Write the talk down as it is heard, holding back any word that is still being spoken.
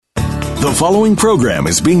The following program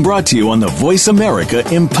is being brought to you on the Voice America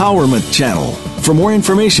Empowerment Channel. For more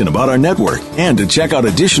information about our network and to check out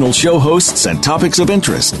additional show hosts and topics of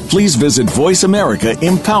interest, please visit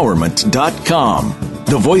voiceamericaempowerment.com.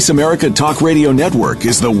 The Voice America Talk Radio Network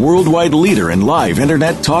is the worldwide leader in live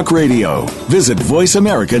Internet talk radio. Visit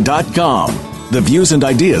voiceamerica.com. The views and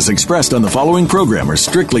ideas expressed on the following program are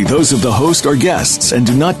strictly those of the host or guests and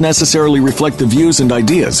do not necessarily reflect the views and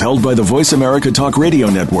ideas held by the Voice America Talk Radio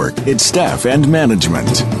Network, its staff, and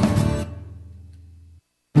management.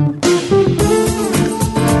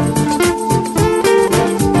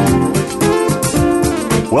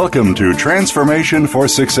 Welcome to Transformation for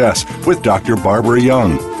Success with Dr. Barbara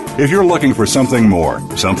Young. If you're looking for something more,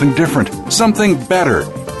 something different, something better,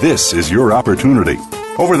 this is your opportunity.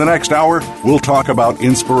 Over the next hour, we'll talk about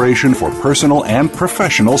inspiration for personal and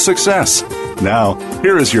professional success. Now,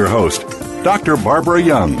 here is your host, Dr. Barbara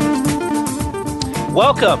Young.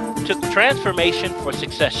 Welcome to the Transformation for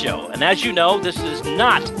Success show. And as you know, this is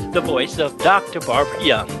not the voice of Dr. Barbara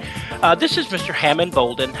Young. This is Mr. Hammond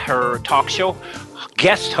Bolden, her talk show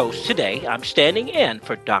guest host today. I'm standing in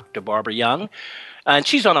for Dr. Barbara Young. And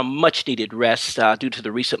she's on a much-needed rest due to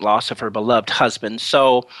the recent loss of her beloved husband.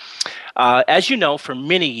 So, as you know, for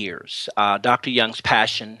many years, Dr. Young's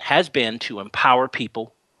passion has been to empower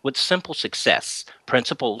people with simple success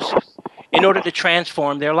principles in order to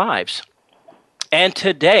transform their lives. And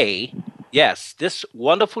today, yes, this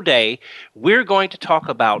wonderful day, we're going to talk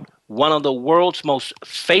about one of the world's most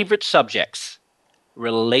favorite subjects,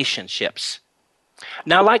 relationships.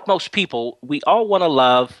 Now, like most people, we all want to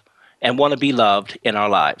love and want to be loved in our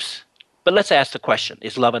lives. But let's ask the question,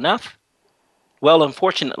 is love enough? Well,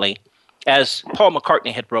 unfortunately, as Paul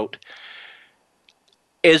McCartney had wrote,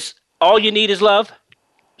 is all you need is love?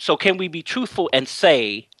 So can we be truthful and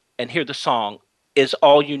say, and hear the song, is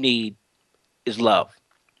all you need is love?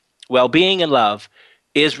 Well, being in love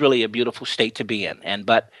is really a beautiful state to be in.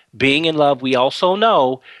 But being in love, we also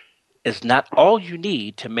know, is not all you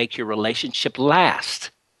need to make your relationship last,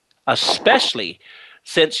 especially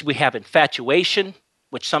since we have infatuation,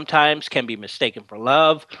 which sometimes can be mistaken for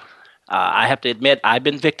love. I have to admit, I've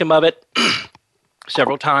been victim of it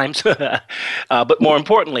several times. But more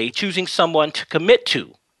importantly, choosing someone to commit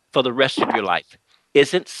to for the rest of your life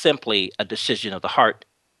isn't simply a decision of the heart,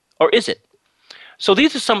 or is it? So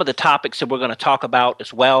these are some of the topics that we're going to talk about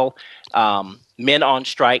as well. Men on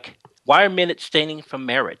strike. Why are men abstaining from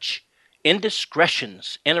marriage?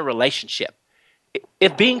 Indiscretions in a relationship.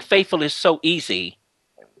 If being faithful is so easy,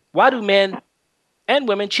 why do men and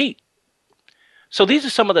women cheat? So these are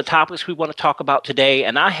some of the topics we want to talk about today,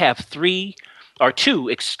 and I have two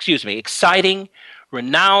exciting,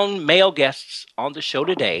 renowned male guests on the show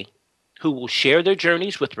today who will share their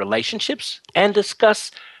journeys with relationships and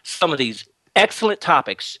discuss some of these excellent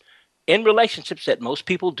topics in relationships that most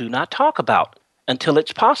people do not talk about until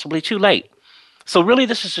it's possibly too late. So really,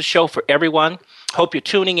 this is a show for everyone. Hope you're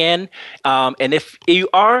tuning in, and if you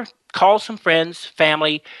are, call some friends,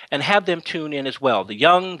 family, and have them tune in as well. The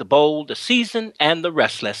young, the bold, the seasoned, and the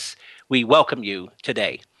restless. We welcome you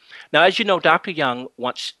today. Now, as you know, Dr. Young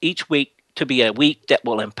wants each week to be a week that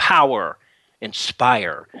will empower,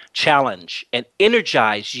 inspire, challenge, and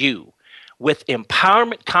energize you with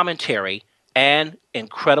empowerment commentary and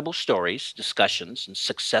incredible stories, discussions, and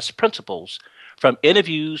success principles from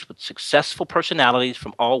interviews with successful personalities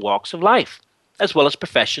from all walks of life, as well as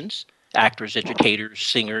professions, actors, educators,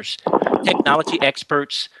 singers, technology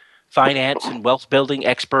experts, finance and wealth building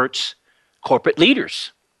experts, corporate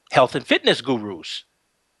leaders, health and fitness gurus,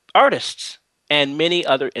 artists, and many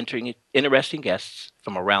other interesting guests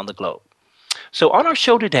from around the globe. So on our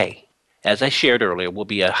show today, as I shared earlier, will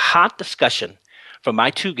be a hot discussion from my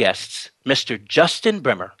two guests, Mr. Justin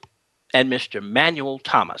Bremer and Mr. Manuel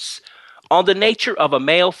Thomas, on the nature of a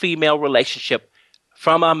male-female relationship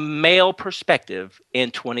from a male perspective in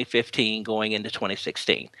 2015 going into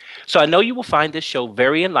 2016. So I know you will find this show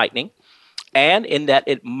very enlightening, and in that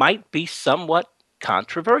it might be somewhat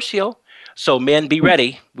controversial. So men, be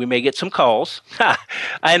ready. We may get some calls. I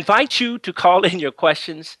invite you to call in your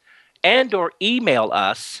questions and or email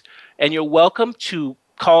us, and you're welcome to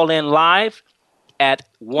call in live at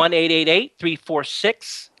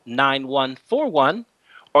 1-888-346-9141,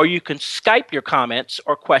 or you can Skype your comments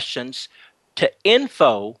or questions to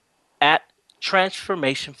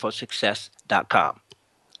info@transformationforsuccess.com.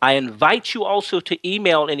 I invite you also to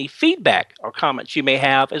email any feedback or comments you may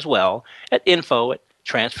have as well at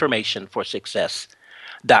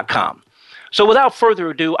info@transformationforsuccess.com. So without further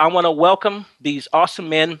ado, I want to welcome these awesome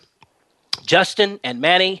men, Justin and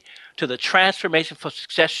Manny, to the Transformation for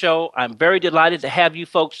Success show. I'm very delighted to have you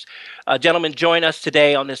folks, gentlemen, join us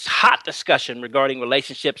today on this hot discussion regarding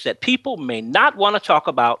relationships that people may not want to talk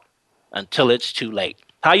about until it's too late.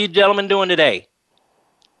 How you gentlemen doing today?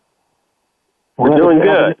 We're doing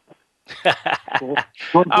good.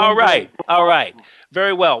 All right.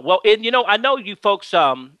 Very well. Well, I know you folks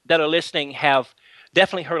that are listening have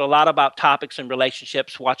definitely heard a lot about topics and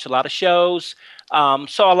relationships, watched a lot of shows,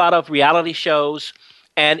 saw a lot of reality shows.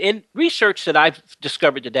 And in research that I've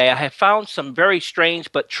discovered today, I have found some very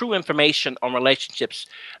strange but true information on relationships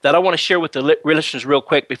that I want to share with the listeners real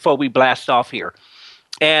quick before we blast off here.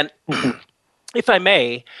 And if I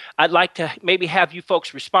may, I'd like to maybe have you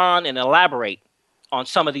folks respond and elaborate on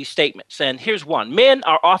some of these statements. And here's one. Men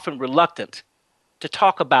are often reluctant to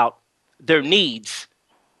talk about their needs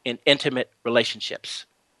in intimate relationships.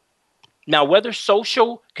 Now, whether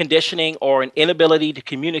social conditioning or an inability to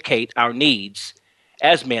communicate our needs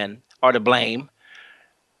as men are to blame,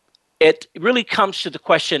 it really comes to the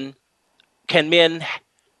question, can men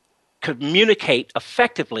communicate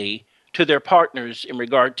effectively to their partners in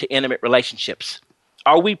regard to intimate relationships?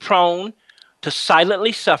 Are we prone to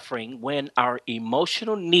silently suffering when our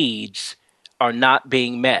emotional needs are not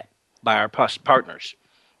being met by our partners?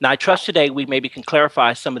 Now, I trust today we maybe can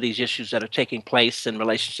clarify some of these issues that are taking place in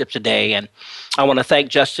relationships today. And I want to thank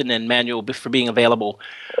Justin and Manuel for being available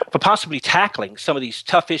for possibly tackling some of these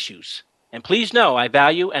tough issues. And please know I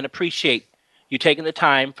value and appreciate you taking the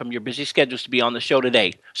time from your busy schedules to be on the show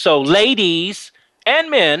today. So ladies and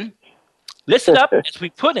men, listen up as we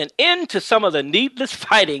put an end to some of the needless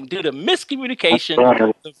fighting due to miscommunication,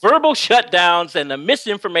 the verbal shutdowns, and the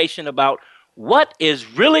misinformation about what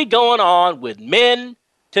is really going on with men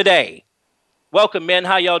today. Welcome, men.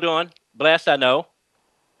 How y'all doing? Blessed, I know.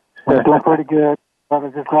 We're doing pretty good. Brother,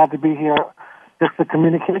 just glad to be here just to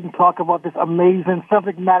communicate and talk about this amazing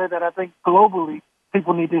subject matter that I think globally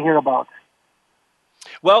people need to hear about.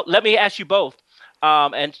 Well, let me ask you both.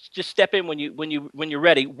 And just step in when you're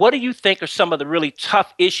ready. What do you think are some of the really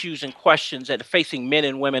tough issues and questions that are facing men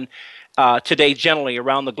and women today, generally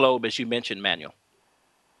around the globe, as you mentioned, Manuel?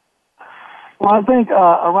 Well, I think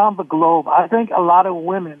around the globe, I think a lot of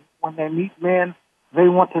women, when they meet men, they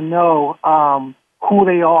want to know who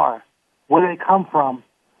they are, where they come from.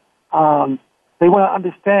 They want to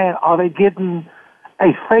understand, are they getting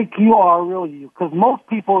a fake you or a real you? Because most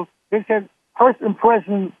people, they said first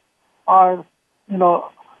impressions are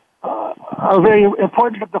very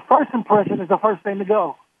important, but the first impression is the first thing to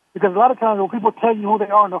go. Because a lot of times when people tell you who they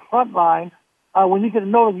are on the front line, when you get to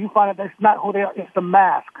know them, you find out that's not who they are, it's the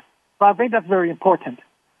mask. So I think that's very important.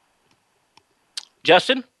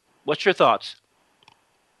 Justin, what's your thoughts?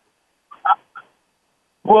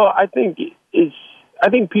 Well, I think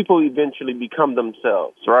people eventually become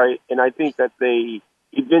themselves, right? And I think that they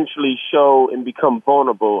eventually show and become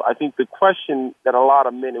vulnerable. I think the question that a lot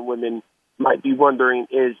of men and women might be wondering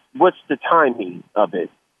is, what's the timing of it?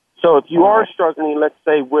 So if you are struggling, let's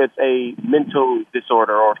say, with a mental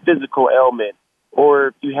disorder or physical ailment, or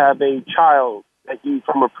if you have a child that you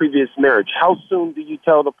from a previous marriage, how soon do you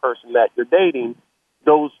tell the person that you're dating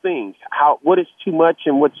those things? What is too much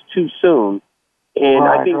and what's too soon? And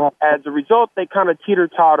I think as a result, they kind of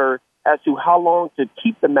teeter-totter as to how long to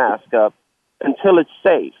keep the mask up until it's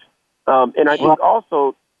safe. And I think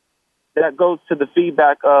also that goes to the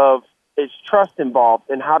feedback of, is trust involved,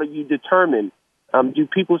 and how do you determine? Do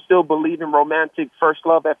people still believe in romantic first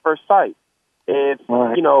love at first sight? If,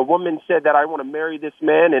 a woman said that I want to marry this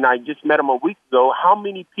man and I just met him a week ago, how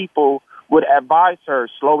many people would advise her,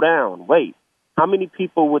 slow down, wait? How many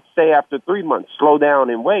people would say after 3 months, slow down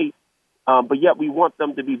and wait? But yet we want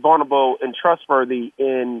them to be vulnerable and trustworthy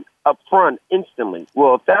and upfront instantly.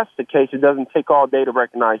 Well, if that's the case, it doesn't take all day to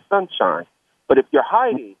recognize sunshine. But if you're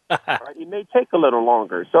hiding, right, it may take a little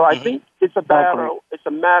longer. So I think it's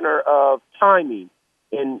a matter of timing.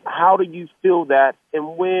 And how do you feel that?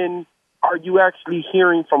 And when are you actually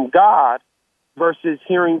hearing from God versus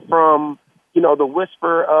hearing from, the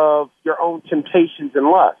whisper of your own temptations and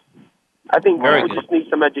lust? I think people just need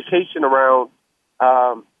some education around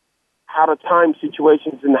how to time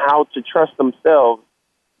situations and how to trust themselves,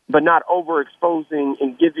 but not overexposing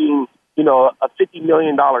and giving, a $50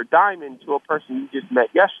 million diamond to a person you just met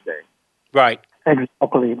yesterday. Right.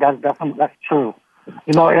 Exactly. That's true.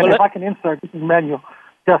 And if I can insert, this is Manuel,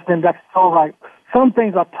 Justin, that's so right. Some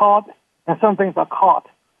things are taught and some things are caught.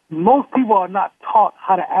 Most people are not taught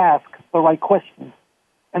how to ask the right questions.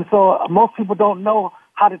 And so most people don't know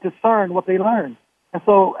how to discern what they learn. And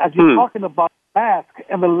so as you're talking about the mask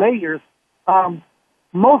and the layers,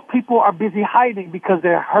 most people are busy hiding because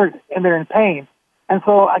they're hurt and they're in pain. And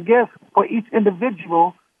so I guess for each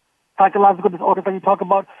individual, psychological disorders that you talk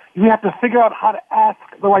about, you have to figure out how to ask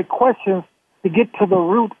the right questions to get to the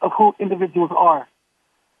root of who individuals are.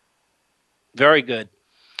 Very good.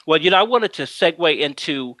 Well, I wanted to segue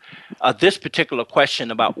into this particular question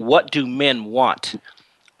about what do men want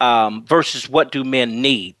versus what do men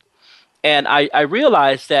need. And I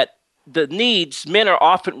realize that the needs, men are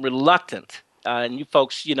often reluctant. And you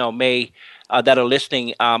folks, may that are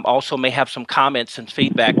listening also may have some comments and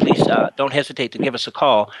feedback. Please don't hesitate to give us a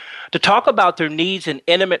call to talk about their needs in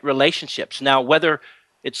intimate relationships. Now, whether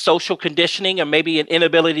it's social conditioning or maybe an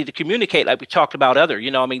inability to communicate like we talked about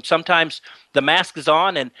sometimes the mask is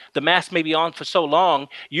on and the mask may be on for so long,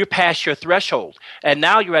 you're past your threshold. And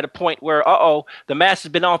now you're at a point where, the mask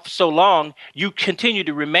has been on for so long, you continue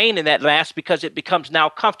to remain in that mask because it becomes now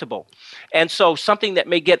comfortable. And so something that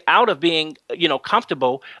may get out of being,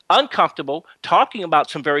 comfortable, uncomfortable, talking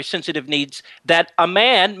about some very sensitive needs that a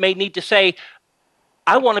man may need to say,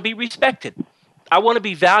 I want to be respected. I want to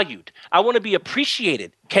be valued. I want to be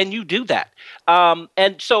appreciated. Can you do that?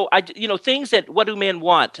 And so, things that what do men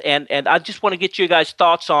want? And I just want to get you guys'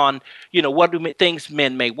 thoughts on, what do things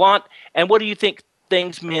men may want, and what do you think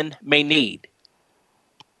things men may need?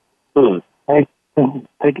 Hey,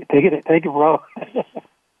 take it, bro.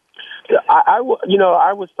 I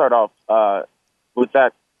would start off with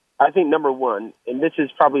that. I think number one, and this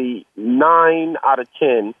is probably 9 out of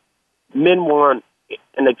 10, men want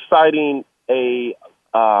an exciting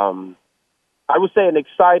I would say an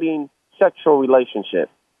exciting sexual relationship.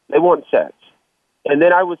 They want sex. And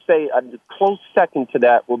then I would say a close second to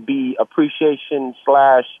that would be appreciation /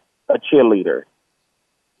 a cheerleader.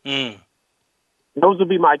 Those would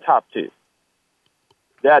be my top two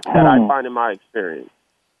that I find in my experience.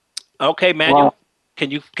 Okay, Manuel,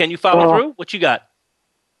 can you follow through? What you got?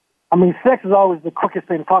 Sex is always the quickest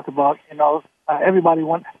thing to talk about. Everybody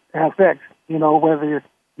wants to have sex, whether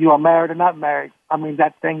you are married or not married.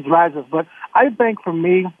 That thing drives us. But I think for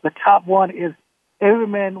me, the top one is every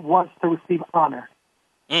man wants to receive honor.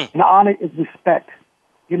 And honor is respect.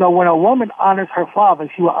 When a woman honors her father,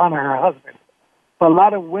 she will honor her husband. But a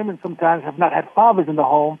lot of women sometimes have not had fathers in the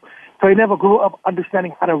home, so they never grew up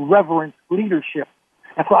understanding how to reverence leadership.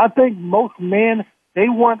 And so I think most men, they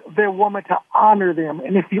want their woman to honor them.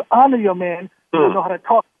 And if you honor your man, you know how to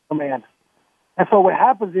talk to a man. And so what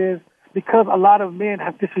happens is, because a lot of men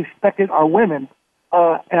have disrespected our women,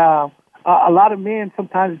 a lot of men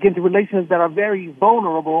sometimes get into relationships that are very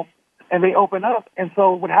vulnerable, and they open up. And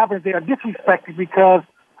so what happens, they are disrespected because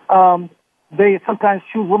they sometimes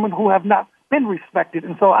choose women who have not been respected.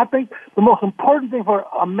 And so I think the most important thing for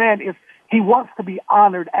a man is he wants to be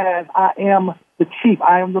honored as, I am the chief,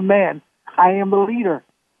 I am the man, I am the leader.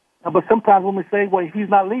 But sometimes women say, well, if he's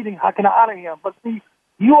not leading, how can I honor him? But see,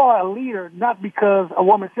 you are a leader not because a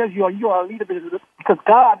woman says you are. You are a leader because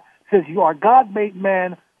God says you are. God made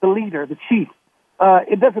man the leader, the chief.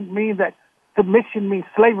 It doesn't mean that submission means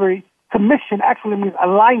slavery. Submission actually means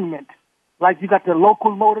alignment. Like you got the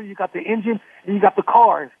locomotive, you got the engine, and you got the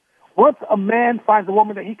cars. Once a man finds a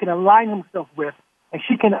woman that he can align himself with, and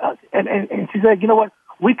she can, and she said, you know what,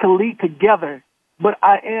 we can lead together, but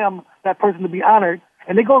I am that person to be honored.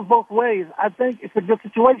 And it goes both ways. I think it's a good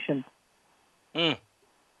situation.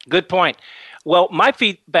 Good point. Well, my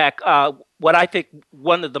feedback, what I think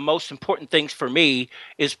one of the most important things for me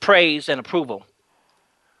is praise and approval.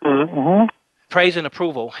 Praise and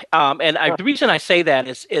approval. The reason I say that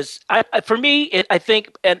is for me, I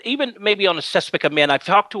think, and even maybe on the subject of men, I've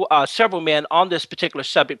talked to several men on this particular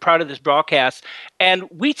subject prior to this broadcast, and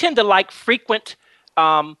we tend to like frequent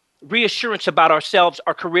reassurance about ourselves,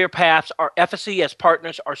 our career paths, our efficacy as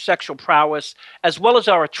partners, our sexual prowess, as well as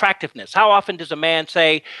our attractiveness. How often does a man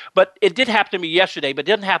say, but it did happen to me yesterday, but it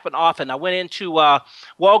didn't happen often. I went into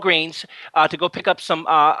Walgreens to go pick up some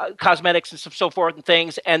cosmetics and so forth and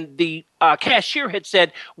things, and the cashier had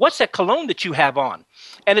said, what's that cologne that you have on?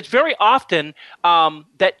 And it's very often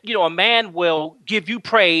that, a man will give you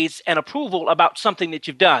praise and approval about something that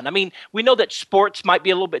you've done. We know that sports might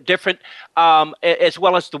be a little bit different, as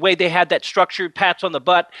well as the way they had that structured pats on the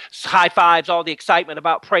butt, high fives, all the excitement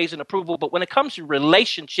about praise and approval. But when it comes to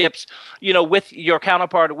relationships, with your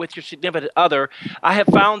counterpart or with your significant other, I have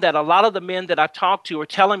found that a lot of the men that I've talked to are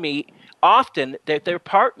telling me often that their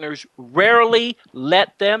partners rarely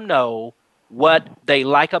let them know what they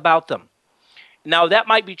like about them. Now, that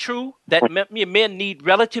might be true that men need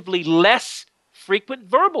relatively less frequent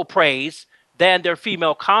verbal praise than their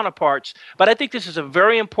female counterparts. But I think this is a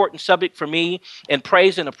very important subject for me in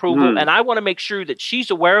praise and approval. And I want to make sure that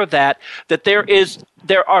she's aware of that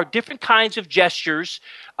there are different kinds of gestures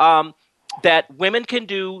that women can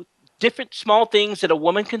do, different small things that a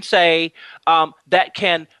woman can say that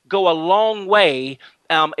can go a long way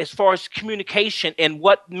as far as communication and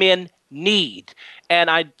what men need.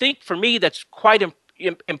 And I think for me, that's quite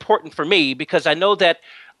important for me, because I know that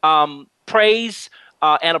praise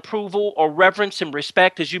and approval or reverence and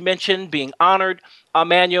respect, as you mentioned, being honored,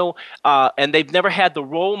 Manuel, and they've never had the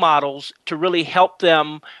role models to really help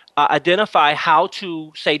them identify how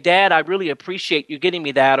to say, Dad, I really appreciate you getting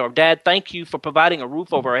me that, or Dad, thank you for providing a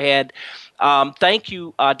roof over our head. Thank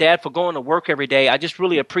you, Dad, for going to work every day. I just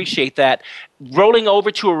really appreciate that. Rolling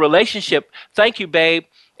over to a relationship, thank you, babe.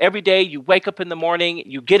 Every day you wake up in the morning,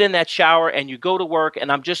 you get in that shower, and you go to work,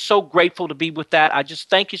 and I'm just so grateful to be with that. I just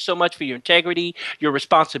thank you so much for your integrity, your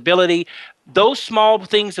responsibility. Those small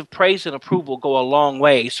things of praise and approval go a long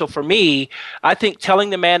way. So for me, I think telling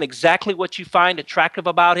the man exactly what you find attractive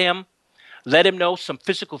about him, let him know some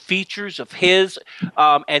physical features of his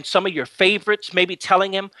and some of your favorites, maybe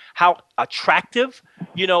telling him how attractive,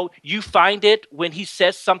 you find it when he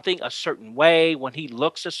says something a certain way, when he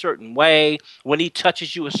looks a certain way, when he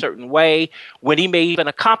touches you a certain way, when he may even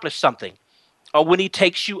accomplish something, or when he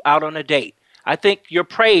takes you out on a date. I think your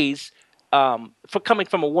praise for coming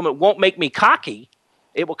from a woman won't make me cocky.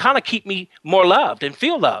 It will kind of keep me more loved and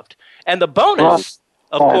feel loved. And the bonus,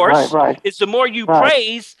 of course, is the more you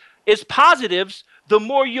praise is positives, the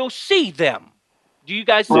more you'll see them. Do you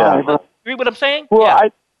guys agree with what I'm saying? Well, yeah.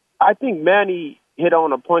 I think Manny hit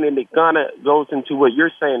on a point, and it kind of goes into what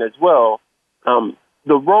you're saying as well.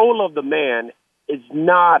 The role of the man is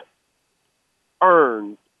not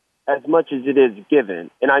earned as much as it is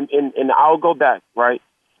given. And I'll go back, right?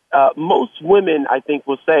 Most women, I think,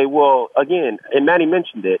 will say, well, again, and Manny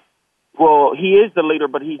mentioned it, well, he is the leader,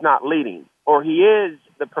 but he's not leading. Or he is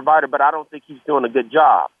the provider, but I don't think he's doing a good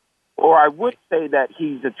job. Or I would say that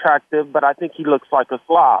he's attractive, but I think he looks like a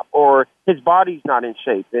slob. Or his body's not in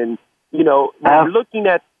shape. And, we're looking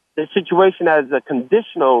at the situation as a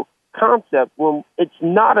conditional concept when it's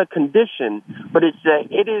not a condition, but it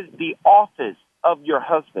is the office of your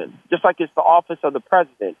husband, just like it's the office of the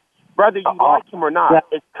president. Whether you like him or not,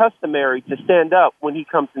 it's customary to stand up when he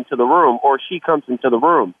comes into the room or she comes into the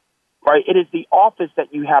room, right? It is the office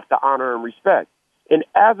that you have to honor and respect. And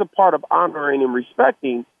as a part of honoring and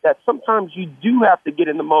respecting, that sometimes you do have to get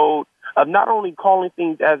in the mode of not only calling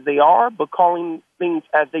things as they are, but calling things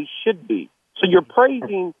as they should be. So you're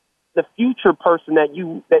praising the future person that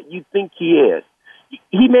you think he is.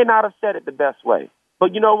 He may not have said it the best way,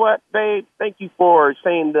 but you know what, babe? Thank you for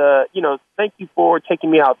saying thank you for taking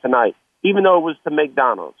me out tonight, even though it was to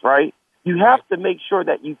McDonald's, right? You have to make sure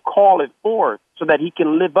that you call it forth so that he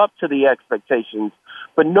can live up to the expectations.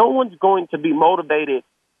 But no one's going to be motivated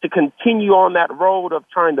to continue on that road of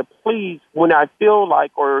trying to please when I feel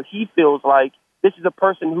like, or he feels like, this is a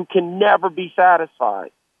person who can never be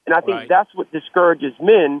satisfied. And I think that's what discourages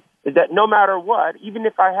men, is that no matter what, even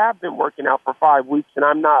if I have been working out for 5 weeks and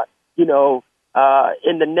I'm not, in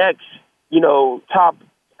the next, top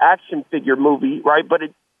action figure movie, right? But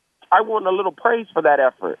I want a little praise for that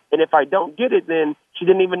effort. And if I don't get it, then she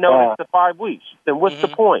didn't even notice the 5 weeks. Then what's the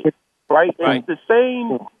point, right? It's the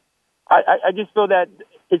same. I just feel that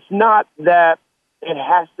it's not that it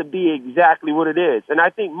has to be exactly what it is. And I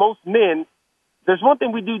think most men, there's one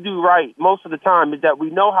thing we do right most of the time, is that we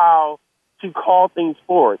know how to call things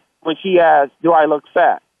forth. When she asks, do I look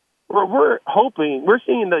fat? We're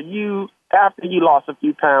seeing that you, after you lost a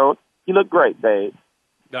few pounds, you look great, babe.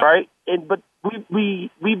 No. Right? But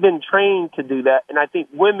we've been trained to do that, and I think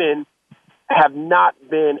women have not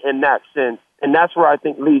been in that sense, and that's where I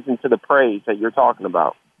think leads into the praise that you're talking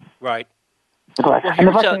about. Right. Well,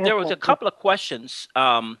 there was a couple of questions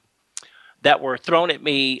that were thrown at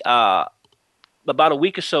me about a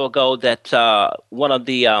week or so ago that one of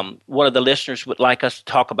the listeners would like us to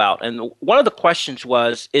talk about, and one of the questions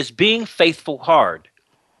was: is being faithful hard?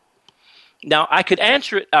 Now, I could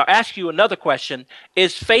answer it, or ask you another question: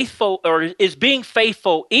 is being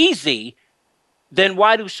faithful easy? Then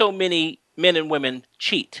why do so many men and women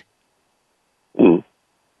cheat?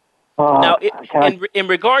 Now, in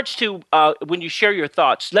regards to when you share your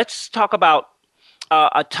thoughts, let's talk about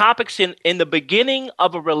topics in the beginning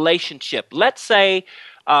of a relationship. Let's say,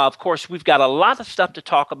 of course, we've got a lot of stuff to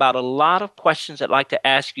talk about, a lot of questions I'd like to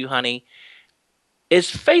ask you, honey. Is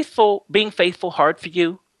being faithful hard for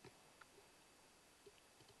you?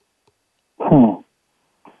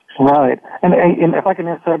 Right. And if I can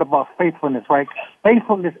insert about faithfulness, right?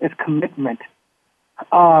 Faithfulness is commitment.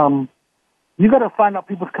 You got to find out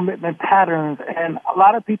people's commitment patterns, and a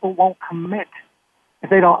lot of people won't commit if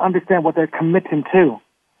they don't understand what they're committing to.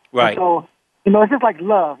 Right. And so, it's just like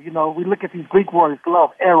love. We look at these Greek words,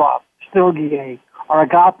 love, eros, storge, or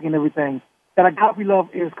agape and everything. that agape love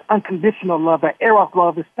is unconditional love, that eros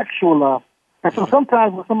love is sexual love. And so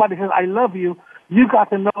sometimes when somebody says, I love you, you got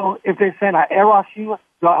to know if they're saying, I eros you,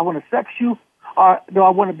 do I want to sex you, or do I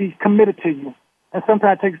want to be committed to you? And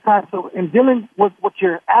sometimes it takes time. So in dealing with what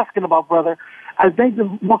you're asking about, brother, I think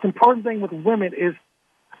the most important thing with women is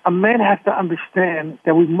a man has to understand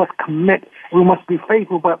that we must commit, we must be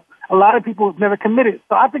faithful, but a lot of people have never committed.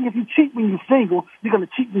 So I think if you cheat when you're single, you're going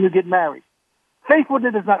to cheat when you get married.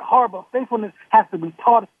 Faithfulness is not hard, but faithfulness has to be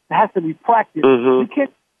taught, it has to be practiced. You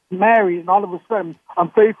can't get married and all of a sudden, I'm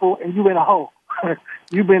faithful and you in a hole.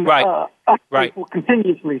 You've been unfaithful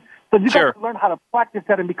continuously. So you got to learn how to practice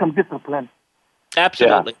that and become disciplined.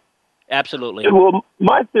 Absolutely. Yeah. Absolutely. Well,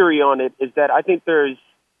 my theory on it is that I think there's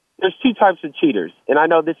two types of cheaters. And I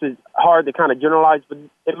know this is hard to kind of generalize, but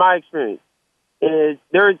in my experience, is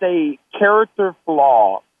there is a character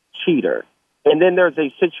flaw cheater, and then there's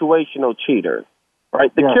a situational cheater,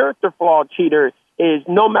 right? The character flaw cheater is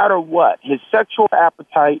no matter what, his sexual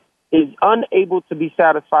appetite is unable to be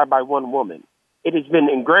satisfied by one woman. It has been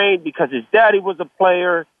ingrained because his daddy was a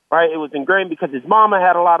player, right? It was ingrained because his mama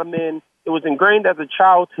had a lot of men. It was ingrained as a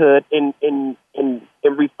childhood and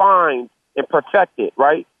refined and perfected,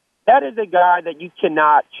 right? That is a guy that you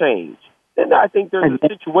cannot change. Then I think there's a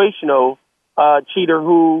situational cheater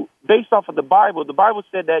who, based off of the Bible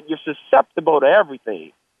said that you're susceptible to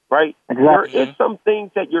everything, right? Exactly. There is some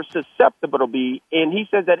things that you're susceptible to be, and he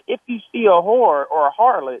says that if you see a whore or a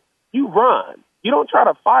harlot, you run. You don't try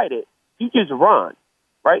to fight it. You just run,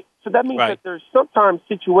 right? So that means that there's sometimes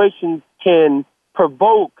situations can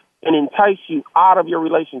provoke and entice you out of your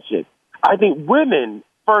relationship. I think women,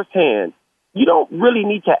 firsthand, you don't really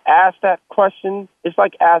need to ask that question. It's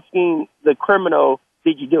like asking the criminal,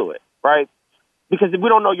 did you do it, right? Because we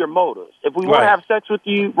don't know your motives. If we want to have sex with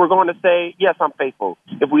you, we're going to say, yes, I'm faithful.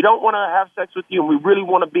 If we don't want to have sex with you and we really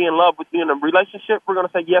want to be in love with you in a relationship, we're going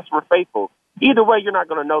to say, yes, we're faithful. Either way, you're not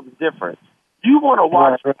going to know the difference. You want to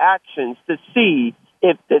watch actions to see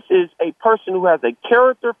if this is a person who has a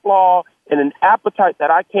character flaw and an appetite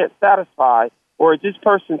that I can't satisfy, or is this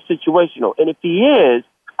person situational? And if he is,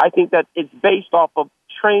 I think that it's based off of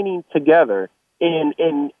training together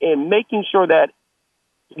and making sure that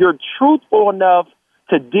you're truthful enough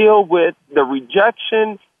to deal with the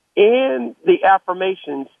rejection and the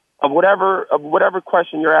affirmations of whatever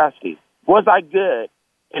question you're asking. Was I good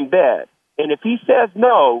in bed? And if he says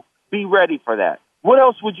no, be ready for that. What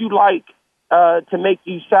else would you like to make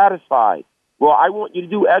you satisfied? Well, I want you to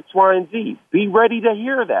do X, Y, and Z. Be ready to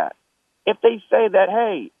hear that. If they say that,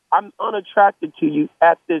 hey, I'm unattracted to you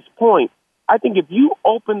at this point, I think if you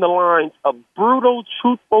open the lines of brutal,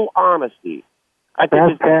 truthful honesty, I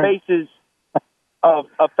think it's the basis of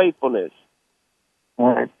faithfulness.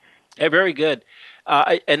 All right. Yeah, very good.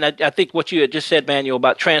 I think what you had just said, Manuel,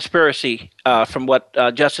 about transparency, from what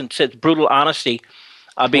Justin said, brutal honesty,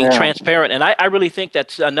 being transparent. And I really think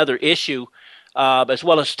that's another issue, as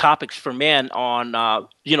well as topics for men on,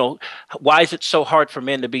 why is it so hard for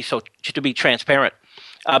men to be transparent?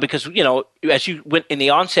 Because, as you went in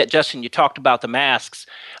the onset, Justin, you talked about the masks,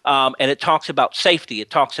 and it talks about safety.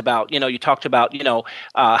 It talks about, you talked about,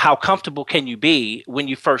 how comfortable can you be when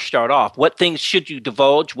you first start off? What things should you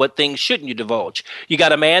divulge? What things shouldn't you divulge? You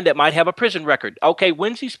got a man that might have a prison record. Okay,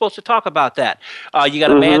 when's he supposed to talk about that? You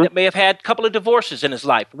got a man that may have had a couple of divorces in his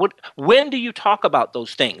life. When do you talk about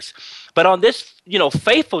those things? But on this,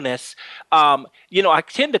 faithfulness, I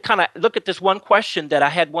tend to kind of look at this one question that I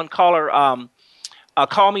had one caller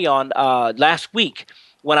call me on last week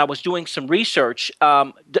when I was doing some research.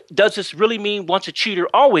 Does this really mean once a cheater,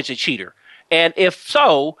 always a cheater? And if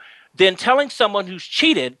so, then telling someone who's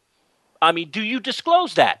cheated, do you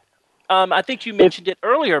disclose that? I think you mentioned it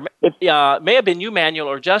earlier. May have been you, Manuel,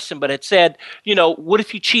 or Justin, but it said, what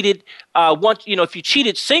if you cheated once? If you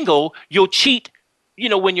cheated single, you'll cheat,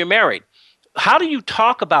 when you're married. How do you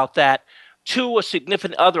talk about that to a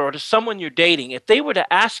significant other or to someone you're dating? If they were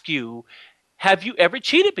to ask you, have you ever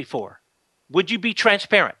cheated before? Would you be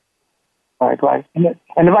transparent? Right. And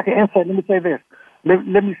if I can answer, let me say this.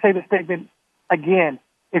 Let me say the statement again.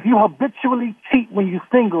 If you habitually cheat when you're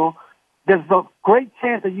single, there's a great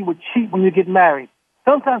chance that you would cheat when you get married.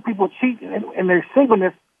 Sometimes people cheat in their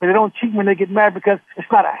singleness, but they don't cheat when they get married because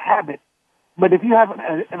it's not a habit. But if you have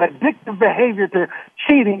an addictive behavior to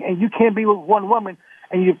cheating and you can't be with one woman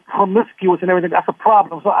and you're promiscuous and everything, that's a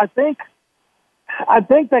problem. So I think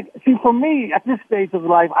that, for me, at this stage of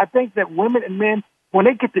life, I think that women and men, when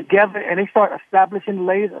they get together and they start establishing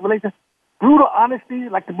relations, brutal honesty,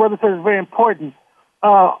 like the brother said, is very important.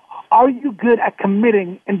 Are you good at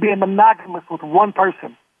committing and being monogamous with one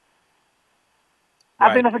person?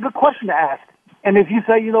 Right. I think that's a good question to ask. And if you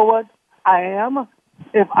say, you know what, I am,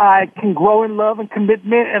 if I can grow in love and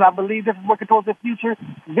commitment, and I believe this is working towards the future,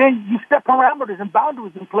 then you set parameters and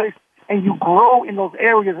boundaries in place, and you grow in those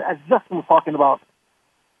areas as Justin was talking about.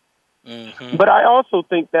 Mm-hmm. But I also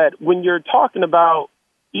think that when you're talking about,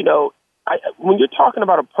 when you're talking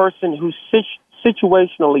about a person who's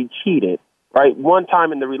situationally cheated, right, one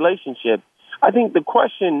time in the relationship, I think the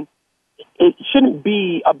question, it shouldn't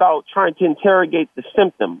be about trying to interrogate the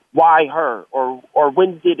symptom, why her, or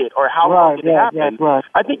when did it, or how long did it happen. Right.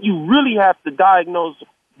 I think you really have to diagnose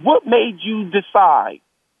what made you decide,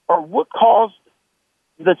 or what caused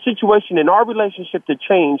the situation in our relationship to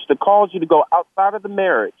change, to cause you to go outside of the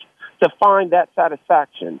marriage to find that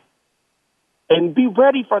satisfaction, and be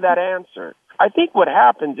ready for that answer. I think what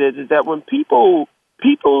happens is that when people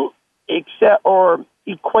accept or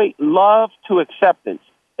equate love to acceptance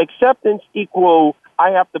equal, I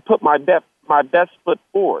have to put my best foot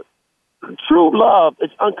forward. True love is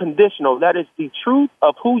unconditional. That is the truth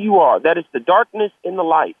of who you are. That is the darkness in the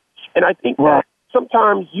light. And I think that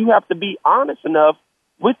sometimes you have to be honest enough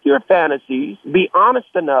with your fantasies, be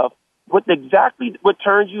honest enough with exactly what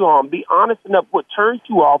turns you on, be honest enough what turns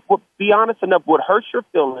you off, be honest enough what hurts your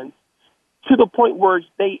feelings, to the point where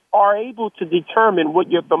they are able to determine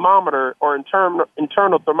what your thermometer or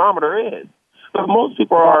internal thermometer is. But most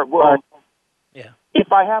people are,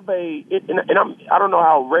 if I have I don't know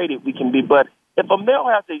how rated we can be, but if a male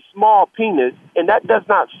has a small penis and that does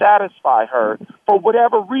not satisfy her for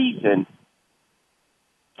whatever reason,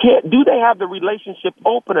 do they have the relationship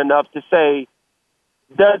open enough to say,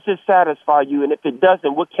 does this satisfy you? And if it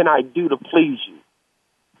doesn't, what can I do to please you?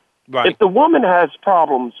 Right. If the woman has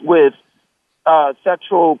problems with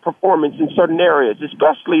sexual performance in certain areas,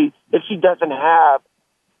 especially if she doesn't have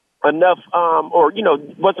enough or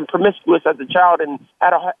wasn't promiscuous as a child and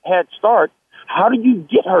had a head start, how do you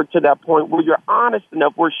get her to that point where you're honest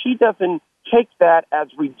enough where she doesn't take that as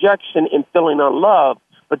rejection and feeling unloved,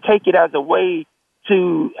 but take it as a way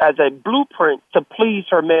as a blueprint to please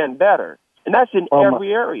her man better? And that's in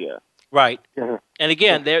every area. Right. Yeah. And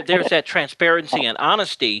again, there's that transparency and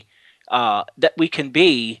honesty that we can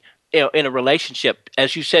be in a relationship.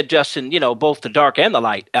 As you said, Justin, both the dark and the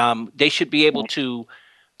light. They should be able to,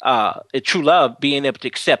 true love, being able to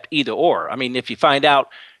accept either or. I mean, if you find out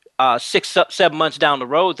 6-7 months down the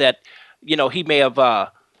road that, he may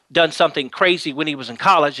have done something crazy when he was in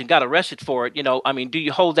college and got arrested for it, do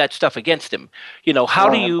you hold that stuff against him? How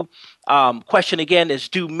do you, question again is,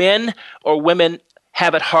 do men or women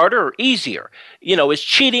have it harder or easier? Is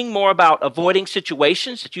cheating more about avoiding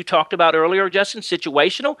situations that you talked about earlier, Justin,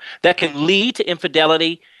 situational, that can lead to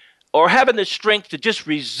infidelity, or having the strength to just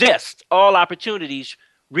resist all opportunities,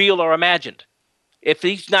 real or imagined? If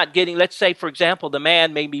he's not getting, let's say, for example, the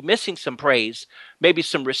man may be missing some praise, maybe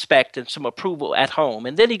some respect and some approval at home,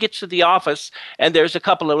 and then he gets to the office and there's a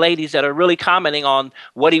couple of ladies that are really commenting on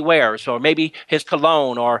what he wears, or maybe his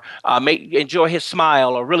cologne, or may enjoy his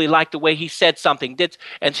smile, or really like the way he said something,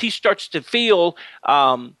 and he starts to feel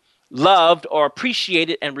loved or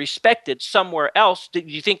appreciated and respected somewhere else. Do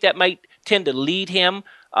you think that might tend to lead him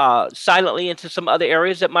silently into some other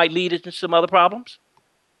areas that might lead into some other problems?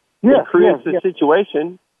 It creates a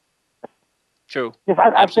situation. True. Yes,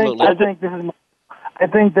 absolutely. I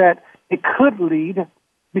think that it could lead,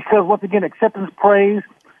 because once again, acceptance, praise,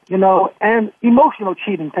 and emotional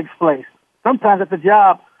cheating takes place. Sometimes at the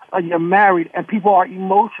job, you're married and people are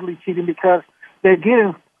emotionally cheating because they're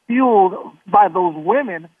getting fueled by those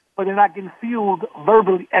women, but they're not getting fueled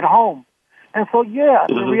verbally at home. And so,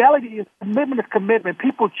 the reality is commitment is commitment.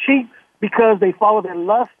 People cheat because they follow their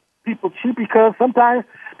lust. People cheat because sometimes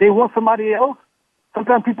they want somebody else.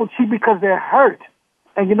 Sometimes people cheat because they're hurt.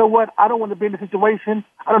 And you know what? I don't want to be in a situation.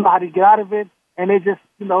 I don't know how to get out of it. And they just,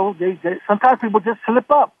 sometimes people just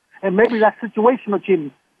slip up. And maybe that's situational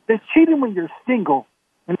cheating. There's cheating when you're single,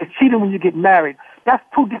 and there's cheating when you get married. That's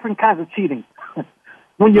two different kinds of cheating.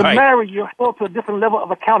 When you're married, you're held to a different level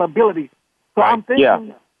of accountability. So I'm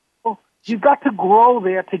thinking, you've got to grow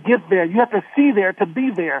there to get there. You have to see there to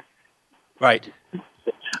be there. Right.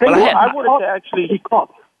 Well, I wanted to actually... Go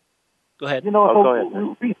ahead. Go ahead.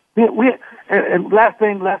 And last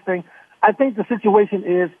thing, I think the situation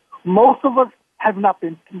is most of us have not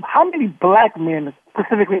been... How many black men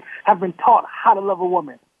specifically have been taught how to love a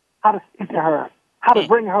woman, how to speak to her, how to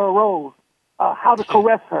bring her a rose, how to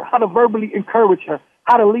caress her, how to verbally encourage her,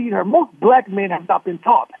 how to lead her? Most black men have not been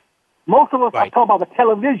taught. Most of us are taught about the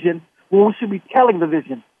television when we should be telling the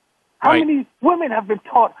vision. How many women have been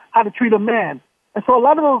taught how to treat a man? And so a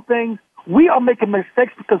lot of those things, we are making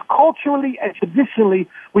mistakes because culturally and traditionally,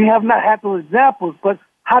 we have not had those examples. But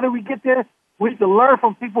how do we get there? We need to learn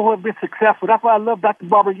from people who have been successful. That's why I love Dr.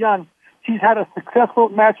 Barbara Young, she's had a successful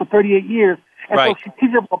marriage for 38 years. And so she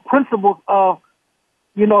teaches about principles of,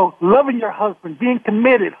 loving your husband, being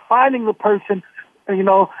committed, finding the person,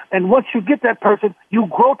 and once you get that person, you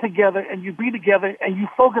grow together and you be together and you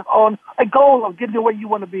focus on a goal of getting to where you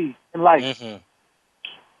want to be in life. Mm-hmm.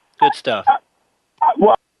 Good stuff.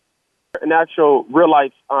 Well, an actual real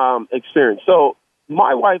life experience. So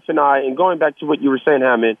my wife and I, and going back to what you were saying,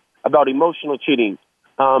 Hammond, about emotional cheating.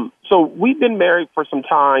 So we've been married for some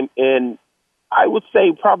time, and I would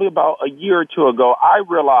say probably about a year or two ago, I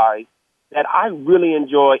realized that I really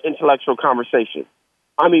enjoy intellectual conversations.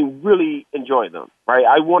 I mean, really enjoy them, right?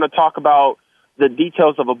 I want to talk about the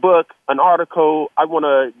details of a book, an article. I want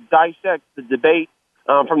to dissect the debate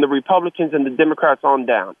from the Republicans and the Democrats on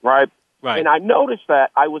down, right? Right. And I noticed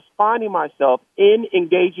that I was finding myself in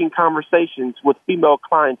engaging conversations with female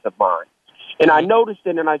clients of mine. And I noticed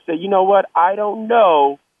it, and I said, you know what? I don't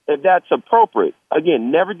know if that's appropriate.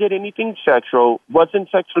 Again, never did anything sexual, wasn't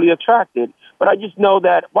sexually attracted, but I just know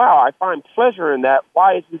that, wow, I find pleasure in that.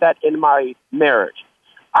 Why isn't that in my marriage?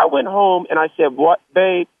 I went home and I said, what,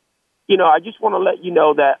 babe, I just want to let you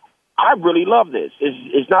know that I really love this.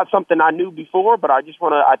 It's not something I knew before, but I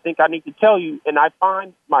think I need to tell you. And I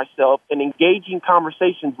find myself in engaging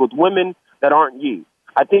conversations with women that aren't you.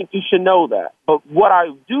 I think you should know that. But what I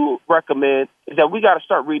do recommend is that we got to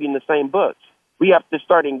start reading the same books. We have to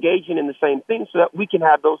start engaging in the same things so that we can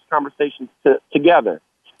have those conversations together.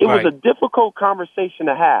 It was a difficult conversation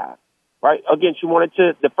to have, right? Again,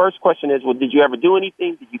 the first question is, well, did you ever do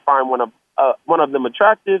anything? Did you find one of them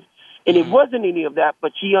attractive? And it wasn't any of that,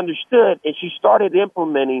 but she understood, and she started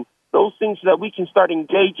implementing those things so that we can start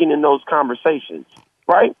engaging in those conversations,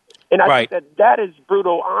 right? And I think that is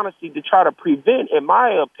brutal honesty to try to prevent, in my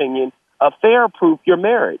opinion, affair-proof your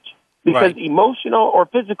marriage. Because emotional or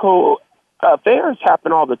physical affairs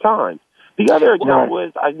happen all the time. The other example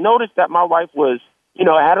was I noticed that my wife was,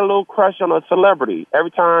 I had a little crush on a celebrity. Every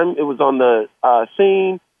time it was on the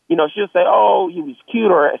scene, she'll say, oh, he was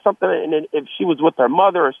cute or something. And then if she was with her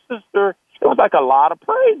mother or sister, it was like a lot of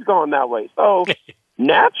praise going that way. So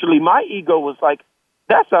naturally, my ego was like,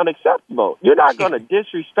 that's unacceptable. You're not going to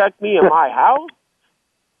disrespect me in my house.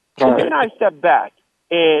 So then I stepped back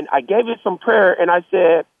and I gave it some prayer and I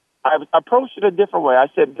said, I approached it a different way. I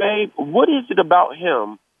said, babe, what is it about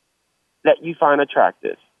him that you find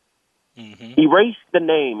attractive? Mm-hmm. Erase the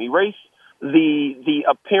name, erase the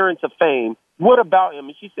appearance of fame. What about him?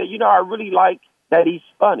 And she said, I really like that he's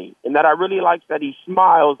funny and that I really like that he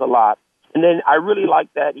smiles a lot. And then I really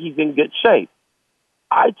like that he's in good shape.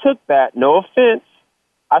 I took that, no offense.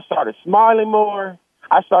 I started smiling more.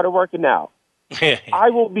 I started working out.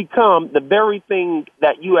 I will become the very thing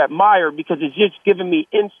that you admire because it's just giving me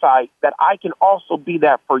insight that I can also be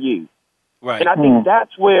that for you. Right. And I think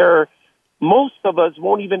that's where most of us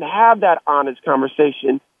won't even have that honest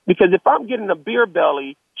conversation because if I'm getting a beer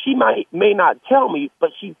belly, she may not tell me,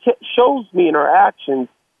 but she shows me in her actions,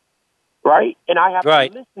 right? And I have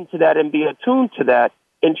to listen to that and be attuned to that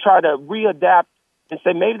and try to readapt and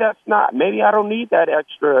say, maybe I don't need that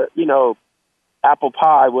extra, apple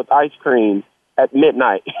pie with ice cream at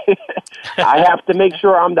midnight. I have to make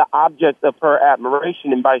sure I'm the object of her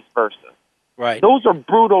admiration and vice versa. Right. Those are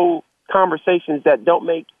brutal conversations that don't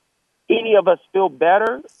make any of us feel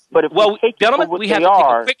better. But if we take gentlemen, we have to take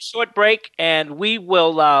a quick short break, and we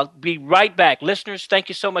will be right back. Listeners, thank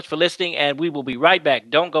you so much for listening, and we will be right back.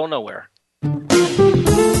 Don't go nowhere.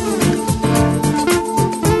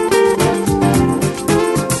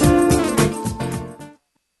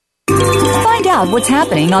 Find out what's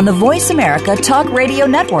happening on the Voice America Talk Radio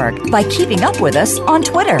Network by keeping up with us on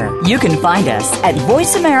Twitter. You can find us at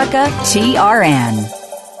Voice America TRN.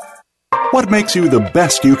 What makes you the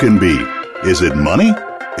best you can be? Is it money?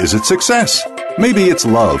 Is it success? Maybe it's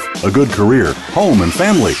love, a good career, home, and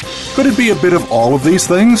family. Could it be a bit of all of these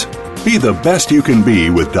things? Be the best you can be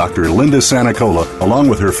with Dr. Linda Sanicola, along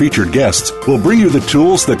with her featured guests, will bring you the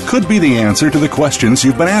tools that could be the answer to the questions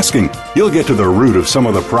you've been asking. You'll get to the root of some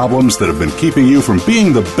of the problems that have been keeping you from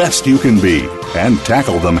being the best you can be and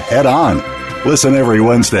tackle them head on. Listen every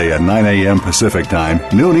Wednesday at 9 a.m. Pacific Time,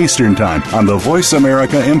 noon Eastern Time on the Voice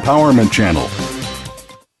America Empowerment Channel.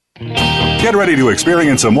 Get ready to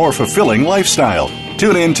experience a more fulfilling lifestyle.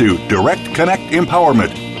 Tune in to Direct Connect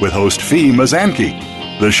Empowerment with host Fee Mazanke.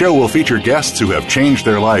 The show will feature guests who have changed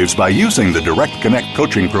their lives by using the Direct Connect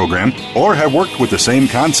coaching program or have worked with the same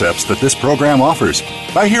concepts that this program offers.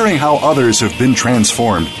 By hearing how others have been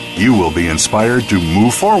transformed, you will be inspired to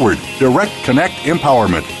move forward. Direct Connect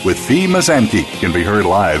Empowerment with Fee Mazanke can be heard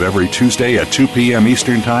live every Tuesday at 2 p.m.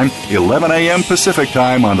 Eastern Time, 11 a.m. Pacific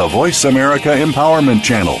Time on the Voice America Empowerment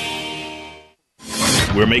Channel.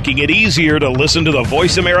 We're making it easier to listen to the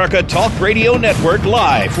Voice America Talk Radio Network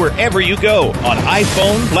live wherever you go on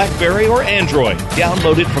iPhone, BlackBerry, or Android.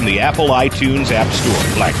 Download it from the Apple iTunes App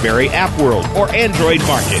Store, BlackBerry App World, or Android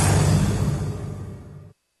Market.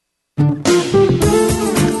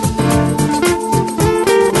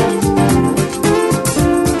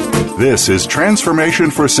 This is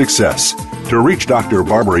Transformation for Success. To reach Dr.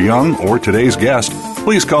 Barbara Young or today's guest,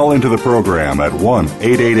 please call into the program at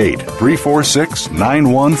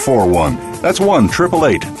 1-888-346-9141. That's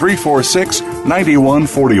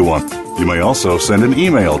 1-888-346-9141. You may also send an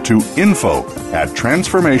email to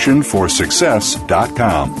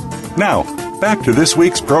info@transformationforsuccess.com. Now, back to this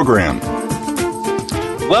week's program.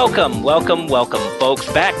 Welcome,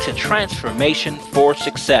 folks, back to Transformation for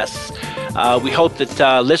Success. We hope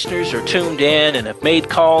that listeners are tuned in and have made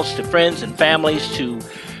calls to friends and families to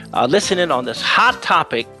listen in on this hot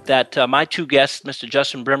topic that my two guests, Mr.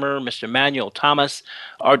 Justin Brimmer, Mr. Manuel Thomas,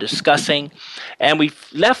 are discussing. And we've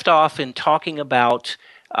left off in talking about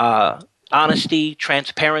honesty,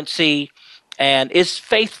 transparency, and is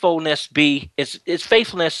faithfulness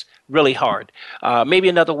really hard? Maybe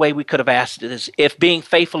another way we could have asked it is, if being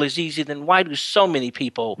faithful is easy, then why do so many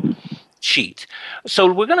people cheat?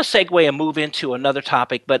 So we're going to segue and move into another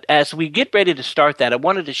topic, but as we get ready to start that, I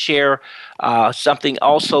wanted to share something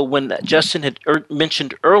also when Justin had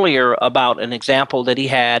mentioned earlier about an example that he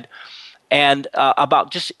had and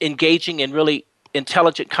about just engaging in really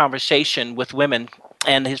intelligent conversation with women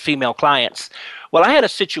and his female clients. Well, I had a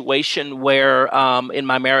situation where in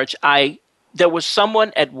my marriage, there was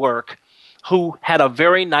someone at work who had a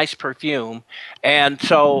very nice perfume. And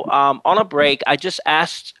so on a break, I just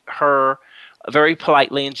asked her very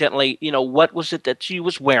politely and gently, what was it that she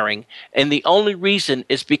was wearing? And the only reason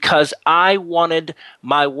is because I wanted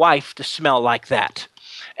my wife to smell like that.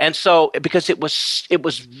 And so, because it was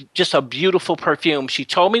just a beautiful perfume, she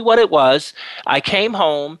told me what it was. I came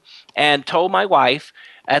home and told my wife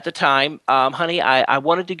at the time, honey, I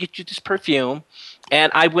wanted to get you this perfume. And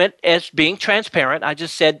I went as being transparent. I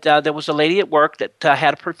just said there was a lady at work that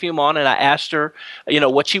had a perfume on, and I asked her,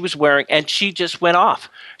 what she was wearing, and she just went off.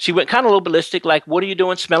 She went kind of a little ballistic, like, what are you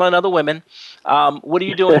doing smelling other women? What are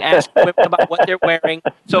you doing asking women about what they're wearing,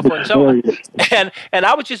 so forth and so on. And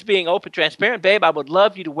I was just being open, transparent. Babe, I would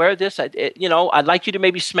love you to wear this. I'd like you to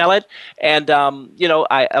maybe smell it, and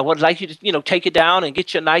I would like you to take it down and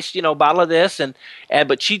get you a nice bottle of this.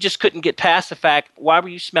 But she just couldn't get past the fact, why were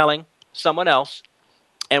you smelling someone else?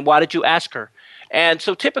 And why did you ask her? And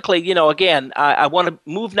so typically, again, I want to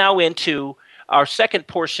move now into our second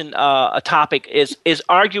portion. A topic is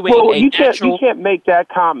arguing. Well, you can't make that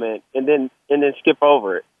comment and then skip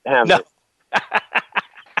over it. No.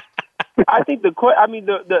 I think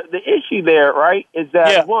the issue there, right, is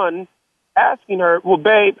that one, asking her, well,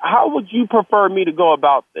 babe, how would you prefer me to go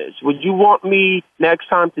about this? Would you want me next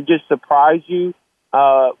time to just surprise you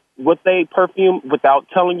with a perfume without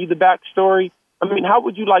telling you the backstory? I mean, how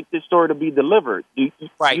would you like this story to be delivered? Do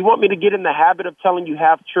you want me to get in the habit of telling you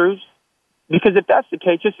half-truths? Because if that's the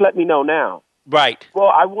case, just let me know now. Right. Well,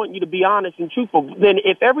 I want you to be honest and truthful. Then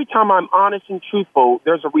if every time I'm honest and truthful,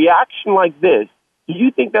 there's a reaction like this, do you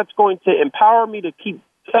think that's going to empower me to keep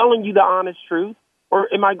telling you the honest truth?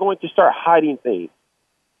 Or am I going to start hiding things?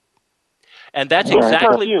 And that's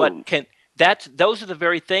exactly those are the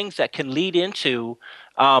very things that can lead into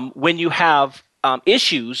when you have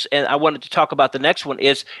issues, and I wanted to talk about the next one,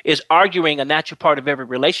 is arguing a natural part of every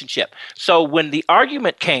relationship. So when the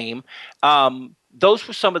argument came, those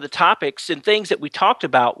were some of the topics and things that we talked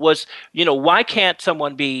about was, why can't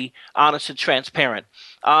someone be honest and transparent?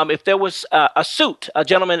 If there was a suit, a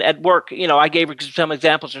gentleman at work, I gave some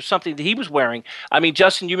examples or something that he was wearing. I mean,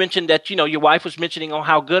 Justin, you mentioned that, your wife was mentioning on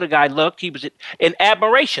how good a guy looked. He was in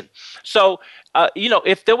admiration. So,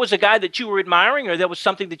 if there was a guy that you were admiring or there was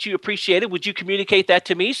something that you appreciated, would you communicate that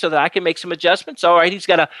to me so that I can make some adjustments? All right, he's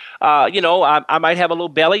got I might have a little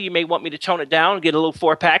belly. You may want me to tone it down and get a little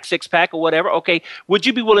 4-pack, 6-pack or whatever. Okay, would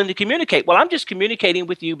you be willing to communicate? Well, I'm just communicating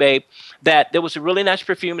with you, babe, that there was a really nice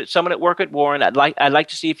perfume that someone at work had worn. I'd like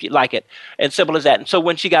to see if you like it. And simple as that. And so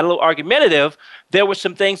when she got a little argumentative, there were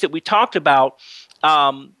some things that we talked about.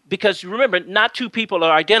 Because remember, not two people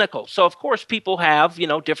are identical. So, of course, people have,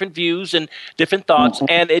 different views and different thoughts.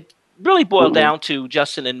 And it really boiled down to,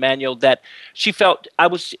 Justin and Manuel, that she felt I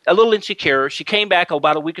was a little insecure. She came back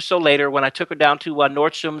about a week or so later when I took her down to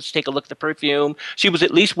Nordstrom's to take a look at the perfume. She was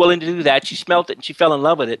at least willing to do that. She smelled it and she fell in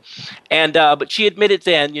love with it. And but she admitted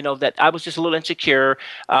then, that I was just a little insecure.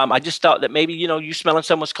 I just thought that maybe, you smelling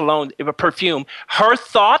someone's cologne, a perfume. Her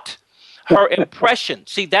her impression.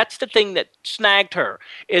 See, that's the thing that snagged her,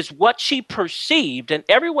 is what she perceived, and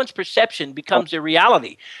everyone's perception becomes a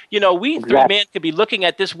reality. We three men could be looking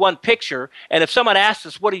at this one picture, and if someone asks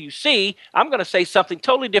us, what do you see? I'm going to say something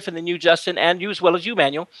totally different than you, Justin, and you as well as you,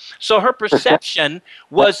 Manuel. So her perception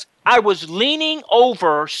was, I was leaning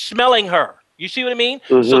over, smelling her. You see what I mean?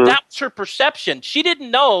 Mm-hmm. So that was her perception. She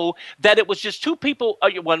didn't know that it was just two people.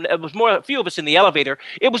 Well, it was a few of us in the elevator.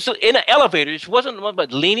 It was in an elevator. It wasn't one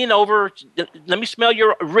but leaning over. Let me smell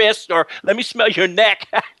your wrist, or let me smell your neck.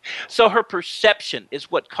 So her perception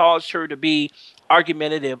is what caused her to be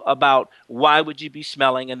argumentative about why would you be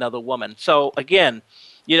smelling another woman. So again,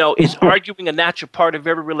 is arguing a natural part of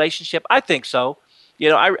every relationship? I think so.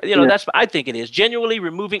 That's I think it is. Genuinely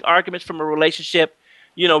removing arguments from a relationship.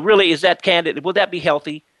 Really, is that candid? Will that be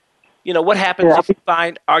healthy? What happens if you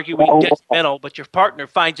find arguing detrimental, but your partner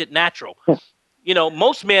finds it natural?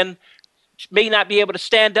 Most men may not be able to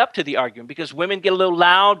stand up to the argument because women get a little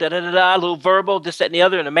loud, a little verbal, this, that, and the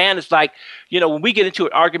other. And a man is like, when we get into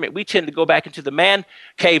an argument, we tend to go back into the man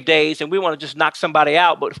cave days and we want to just knock somebody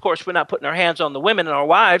out. But of course, we're not putting our hands on the women and our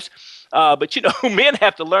wives. But men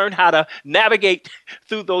have to learn how to navigate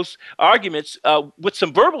through those arguments with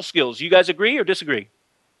some verbal skills. You guys agree or disagree?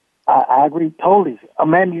 I agree totally. A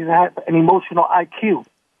man needs to have an emotional IQ.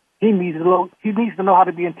 He needs to know how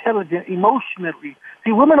to be intelligent emotionally.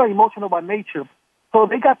 See, women are emotional by nature, so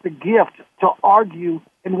they got the gift to argue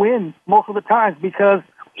and win most of the times because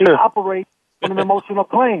they operate on an emotional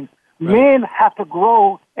plane. Right. Men have to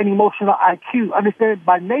grow an emotional IQ. Understand,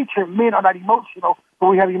 by nature, men are not emotional, but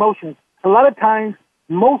we have emotions. A lot of times,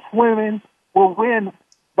 most women will win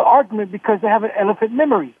the argument because they have an elephant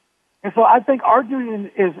memory. And so I think arguing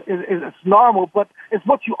is normal, but it's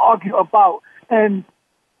what you argue about. And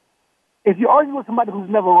if you argue with somebody who's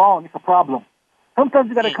never wrong, it's a problem. Sometimes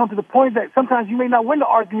you got to come to the point that sometimes you may not win the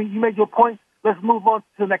argument. You made your point. Let's move on to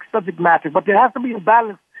the next subject matter. But there has to be a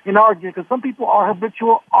balance in arguing because some people are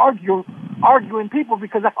habitual arguing people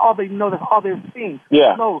because that's all they know. That's all they're seeing.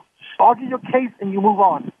 Yeah. No, argue your case and you move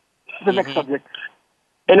on to the next subject.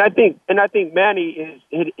 And I think Manny is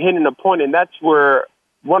hitting a point, and that's where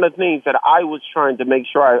one of the things that I was trying to make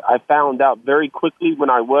sure I found out very quickly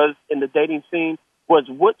when I was in the dating scene was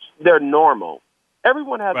what's their normal.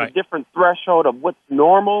 Everyone has a different threshold of what's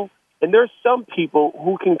normal, and there's some people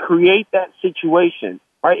who can create that situation,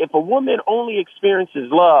 right? If a woman only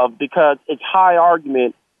experiences love because it's high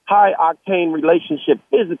argument, high octane relationship,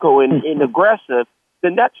 physical and aggressive,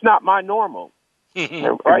 then that's not my normal. Right?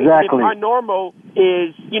 Exactly. If my normal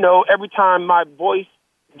is, every time my voice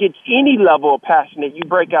gets any level of passionate, you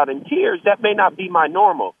break out in tears, that may not be my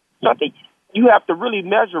normal. So I think you have to really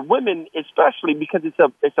measure women, especially because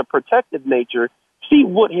it's a protective nature, see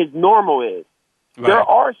what his normal is. Right. There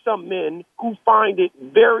are some men who find it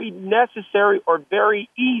very necessary or very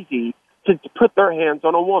easy to put their hands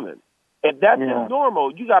on a woman. If that's his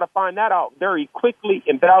normal, you got to find that out very quickly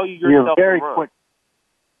and value yourself. Very quick.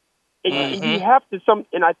 And you have to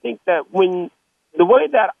and I think that the way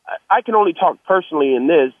that I can only talk personally in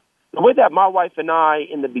this, the way that my wife and I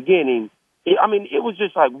in the beginning, it was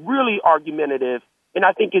just like really argumentative. And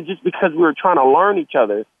I think it's just because we were trying to learn each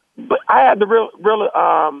other. But I had the real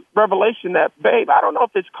revelation that, babe, I don't know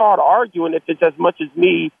if it's called arguing, if it's as much as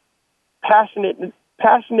me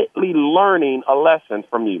passionately learning a lesson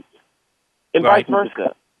from you, and vice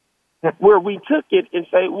versa. Where we took it and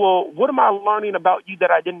say, well, what am I learning about you that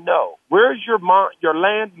I didn't know? Where's your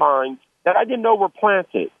landmines that I didn't know were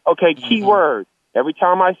planted? Okay, key word. Every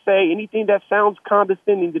time I say anything that sounds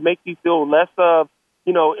condescending to make you feel less of,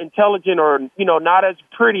 intelligent or, not as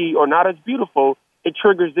pretty or not as beautiful, it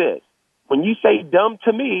triggers this. When you say dumb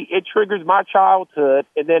to me, it triggers my childhood,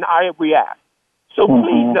 and then I react. So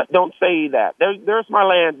please don't say that. There's my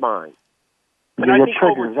landmine. And I think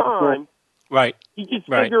over time, you just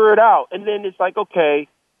figure it out. And then it's like, okay.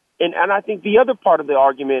 And I think the other part of the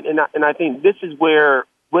argument, and I think this is where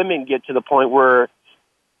women get to the point where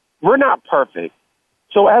we're not perfect.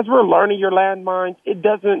 So as we're learning your landmines, it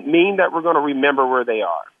doesn't mean that we're going to remember where they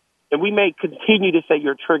are. And we may continue to say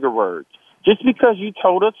your trigger words. Just because you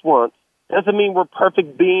told us once doesn't mean we're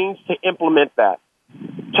perfect beings to implement that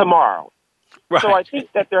tomorrow. Right. So I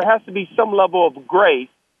think that there has to be some level of grace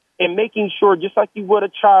in making sure, just like you would a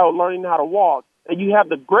child learning how to walk, that you have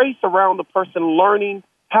the grace around the person learning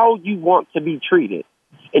how you want to be treated.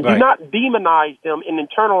 And do not demonize them and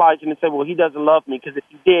internalize them and say, well, he doesn't love me because if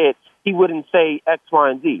he did, he wouldn't say X, Y,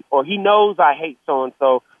 and Z. Or he knows I hate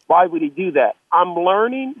so-and-so. Why would he do that? I'm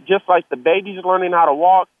learning, just like the baby's learning how to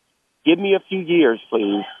walk. Give me a few years,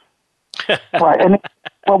 please. Right. And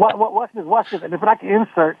watch this. And if I can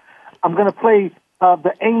insert, I'm going to play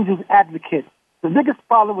the angel's advocate. The biggest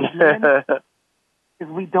problem with men is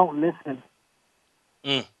we don't listen.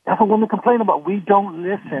 That's what women complain about. We don't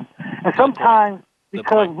listen. And sometimes,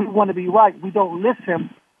 because we want to be right, we don't listen.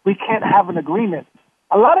 We can't have an agreement.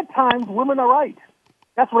 A lot of times, women are right.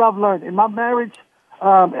 That's what I've learned. In my marriage, when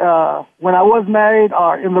I was married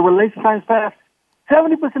or in the relationship past,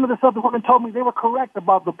 70% of the stuff the women told me, they were correct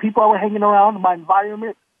about the people I was hanging around, my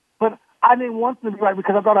environment. But I didn't want them to be right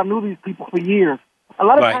because I thought I knew these people for years. A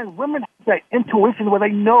lot of times, women have that intuition where they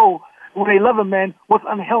know when they love a man what's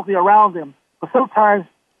unhealthy around them. But sometimes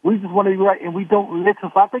we just want to be right and we don't listen.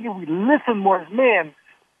 So I think if we listen more as men,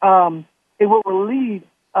 it will relieve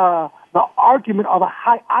the argument or the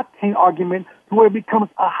high-octane argument to where it becomes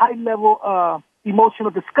a high-level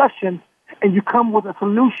emotional discussion, and you come with a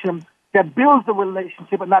solution that builds the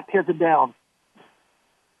relationship and not tears it down.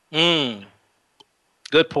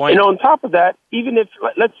 Good point. And on top of that, even if,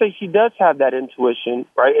 let's say she does have that intuition,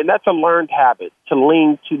 right, and that's a learned habit to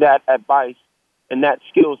lean to that advice and that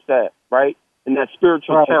skill set, right, and that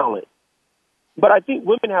spiritual talent. But I think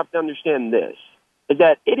women have to understand this, is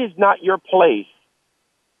that it is not your place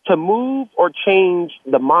to move or change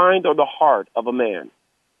the mind or the heart of a man.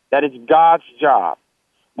 That is God's job.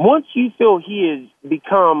 Once you feel he has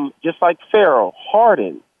become, just like Pharaoh,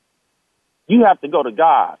 hardened, you have to go to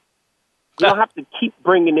God. You don't have to keep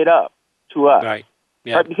bringing it up to us. Right.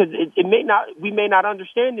 Yeah. Right? Because we may not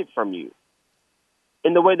understand it from you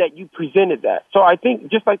in the way that you presented that. So I think,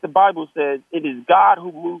 just like the Bible says, it is God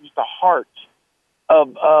who moves the hearts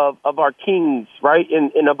of our kings, right,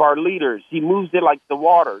 and of our leaders. He moves it like the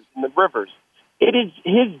waters and the rivers. It is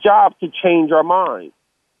his job to change our minds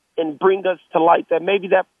and bring us to light that maybe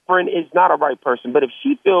that friend is not a right person. But if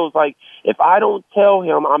she feels like, if I don't tell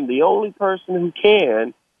him I'm the only person who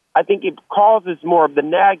can, I think it causes more of the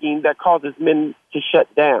nagging that causes men to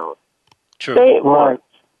shut down. True. Say it once.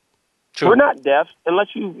 True. We're not deaf unless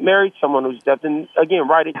you married someone who's deaf. And again,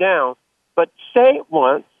 write it down. But say it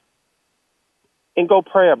once and go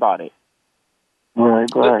pray about it.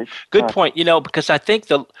 Right. Good point. You know, because I think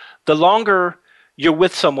the longer you're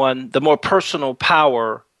with someone, the more personal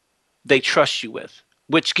power they trust you with,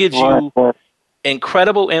 which gives you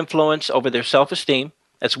incredible influence over their self-esteem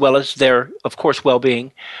as well as their, of course,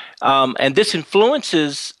 well-being. And this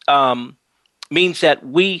influences means that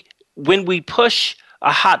when we push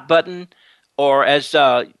a hot button, or as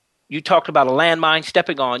you talked about a landmine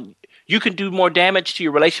stepping on, you can do more damage to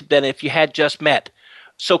your relationship than if you had just met.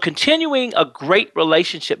 So continuing a great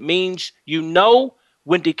relationship means you know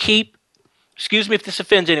when to keep, excuse me if this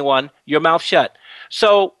offends anyone, your mouth shut.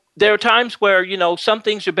 So there are times where, some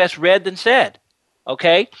things are best read than said,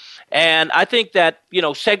 okay? And I think that,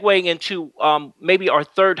 segueing into maybe our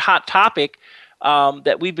third hot topic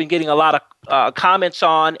that we've been getting a lot of comments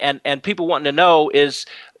on and people wanting to know is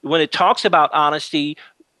when it talks about honesty,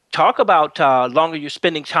 talk about longer you're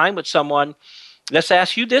spending time with someone. Let's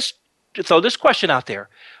ask you this, throw this question out there.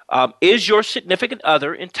 Is your significant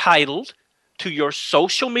other entitled to your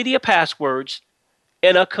social media passwords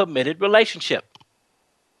in a committed relationship?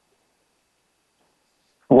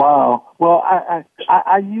 Wow. Well,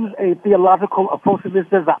 I use a theological approach to this.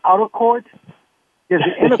 There's the outer court, there's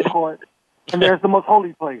the inner court, and there's the most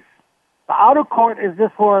holy place. The outer court is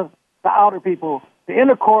just for the outer people. The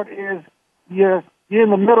inner court is you're in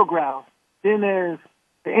the middle ground. Then there's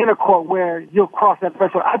the inner court where you'll cross that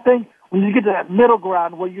threshold. I think when you get to that middle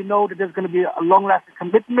ground where you know that there's going to be a long-lasting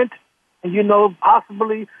commitment, and you know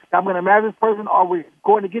possibly that I'm going to marry this person, or we're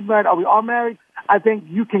going to get married, or we are married, I think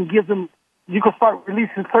you can start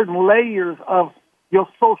releasing certain layers of your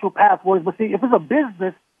social passwords. But see, if it's a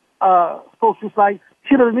business social site,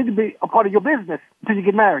 she doesn't need to be a part of your business until you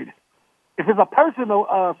get married. If it's a personal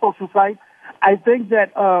social site, I think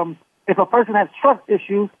that if a person has trust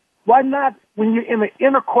issues, why not, when you're in the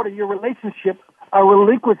inner court of your relationship,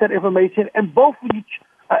 relinquish that information and both of you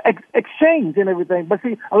exchange and everything. But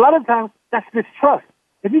see, a lot of times that's distrust.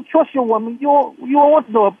 If you trust your woman, you won't want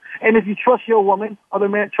to know it. And if you trust your woman, or the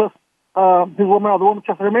man trusts his woman, or the woman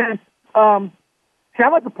trusts her man, see,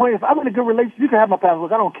 I'm at the point, if I'm in a good relationship, you can have my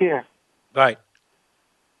passwords. I don't care. Right.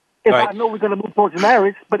 If I know we're going to move towards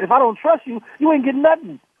marriage, but if I don't trust you, you ain't getting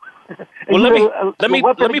nothing. Well, let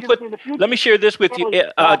me share this with you,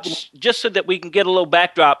 just so that we can get a little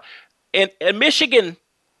backdrop. In Michigan,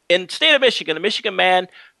 in the state of Michigan, a Michigan man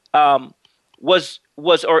was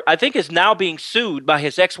or I think is now being sued by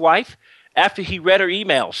his ex-wife after he read her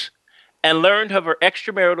emails and learned of her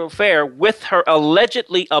extramarital affair with her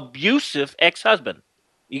allegedly abusive ex-husband.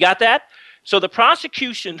 You got that? So the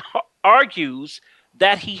prosecution argues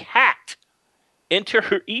that he hacked enter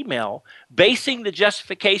her email, basing the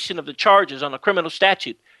justification of the charges on a criminal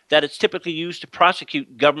statute that is typically used to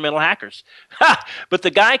prosecute governmental hackers. But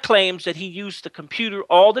the guy claims that he used the computer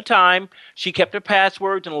all the time. She kept her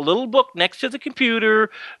passwords in a little book next to the computer,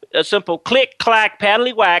 a simple click, clack,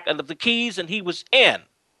 paddly whack of the keys, and he was in.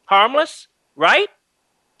 Harmless, right?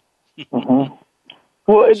 Mm-hmm.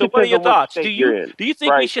 Well, so what are your thoughts? Do you think we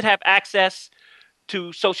right. should have access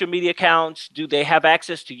to social media accounts? Do they have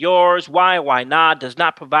access to yours? Why not? Does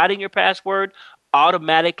not providing your password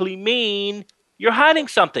automatically mean you're hiding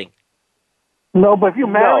something? No, but if you're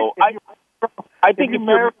married, I think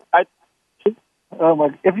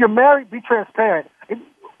if you're married, be transparent.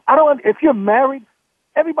 If you're married,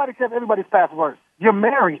 everybody says everybody's password. You're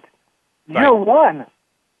married. Right. You're one.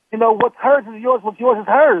 What's hers is yours. What's yours is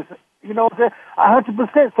hers.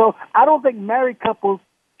 100%. So I don't think married couples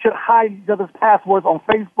should hide each other's passwords on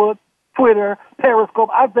Facebook, Twitter, Periscope.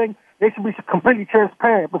 I think they should be completely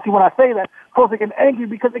transparent. But see, when I say that, folks get angry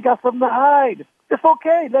because they got something to hide. It's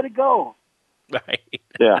okay. Let it go. Right.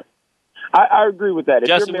 Yeah. I agree with that.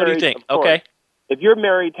 Justin, what do you think? Okay. If you're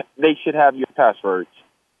married, they should have your passwords.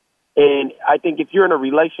 And I think if you're in a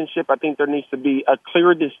relationship, I think there needs to be a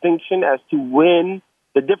clear distinction as to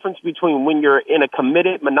the difference between when you're in a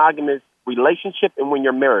committed, monogamous relationship and when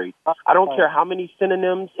you're married. I don't care how many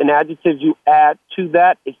synonyms and adjectives you add to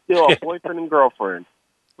that. It's still a boyfriend and girlfriend.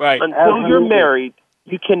 Right. Until you're married,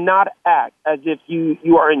 you cannot act as if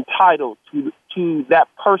you are entitled to that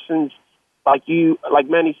person's, like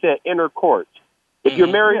Manny said, inner court. If you're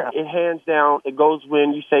married, it hands down, it goes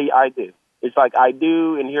when you say I do. It's like I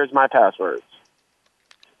do, and here's my passwords.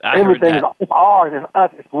 Everything is ours, it's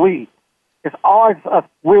us, it's we. It's ours, it's us.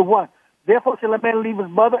 We're one. Therefore shall a man leave his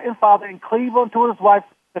mother and father and cleave unto his wife.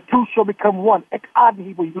 The two shall become one. Ex ad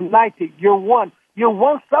nihilo, united. You're one. You're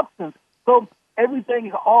one substance. So everything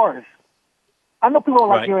is ours. I know people don't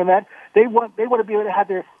like hearing that. They want to be able to have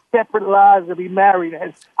their separate lives and be married.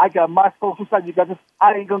 And I got my social side. You got this.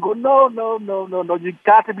 I ain't gonna go. No. You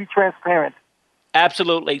got to be transparent.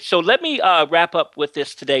 Absolutely. So let me wrap up with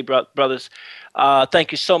this today, brothers.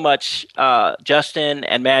 Thank you so much, Justin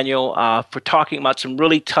and Manuel, for talking about some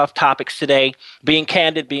really tough topics today, being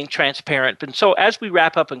candid, being transparent. And so as we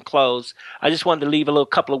wrap up and close, I just wanted to leave a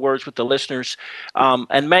couple of words with the listeners.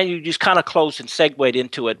 And Manuel, you just kind of closed and segued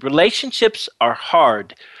into it. Relationships are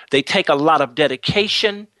hard. They take a lot of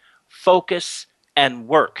dedication, focus, and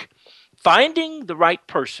work. Finding the right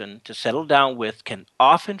person to settle down with can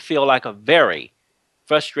often feel like a very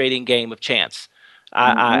frustrating game of chance.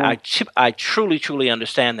 I truly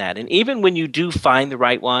understand that. And even when you do find the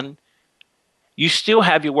right one, you still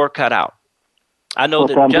have your work cut out. I know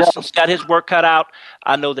that Justin's got his work cut out.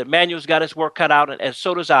 I know that Manuel's got his work cut out, and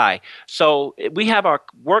so does I. So we have our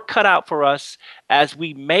work cut out for us as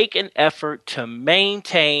we make an effort to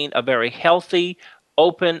maintain a very healthy,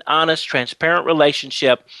 open, honest, transparent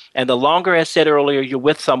relationship. And the longer, as said earlier, you're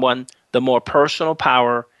with someone, the more personal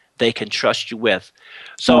power they can trust you with.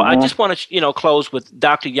 So I just want to, close with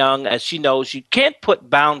Dr. Young, as she knows, you can't put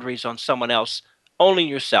boundaries on someone else, only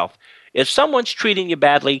yourself. If someone's treating you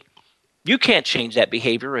badly, you can't change that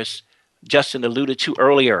behavior, as Justin alluded to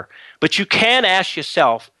earlier. But you can ask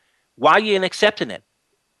yourself, why are you accepting it?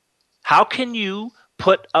 How can you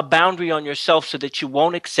put a boundary on yourself so that you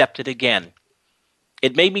won't accept it again?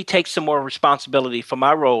 It made me take some more responsibility for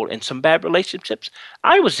my role in some bad relationships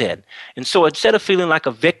I was in. And so instead of feeling like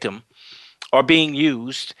a victim or being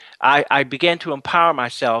used, I began to empower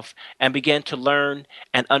myself and began to learn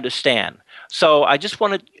and understand. So I just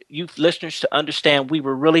wanted you listeners to understand we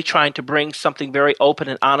were really trying to bring something very open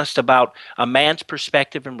and honest about a man's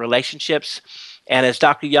perspective in relationships. And as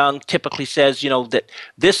Dr. Young typically says, that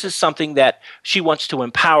this is something that she wants to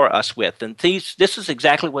empower us with. And this is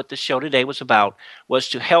exactly what this show today was about, was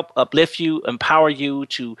to help uplift you, empower you,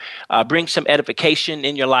 to bring some edification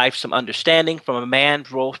in your life, some understanding from a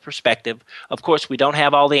man's role perspective. Of course, we don't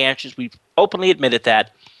have all the answers. We've openly admitted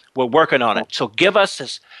that. We're working on it. So give us,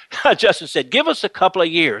 as Justin said, give us a couple of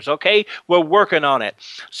years, okay? We're working on it.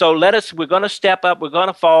 So we're going to step up. We're going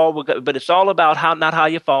to fall. But it's all about not how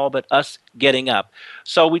you fall, but us getting up.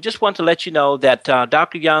 So we just want to let you know that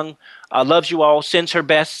Dr. Young loves you all, sends her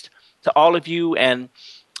best to all of you. And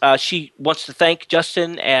she wants to thank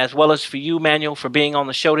Justin as well as for you, Manuel, for being on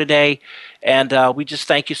the show today. And we just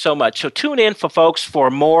thank you so much. So tune in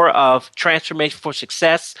for more of Transformation for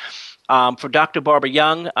Success. For Dr. Barbara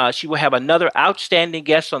Young, she will have another outstanding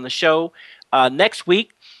guest on the show next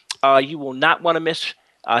week. You will not want to miss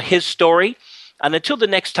his story. And until the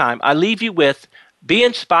next time, I leave you with be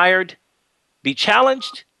inspired, be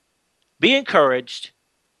challenged, be encouraged,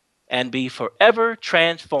 and be forever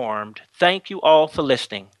transformed. Thank you all for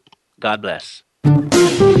listening. God bless.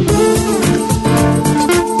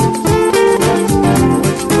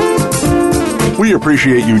 We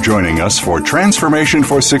appreciate you joining us for Transformation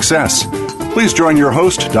for Success. Please join your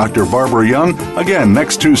host, Dr. Barbara Young, again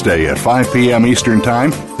next Tuesday at 5 p.m. Eastern Time.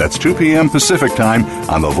 That's 2 p.m. Pacific Time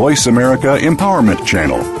on the Voice America Empowerment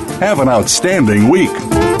Channel. Have an outstanding week.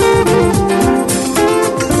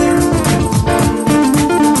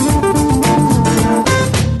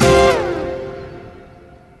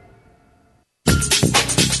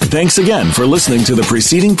 Thanks again for listening to the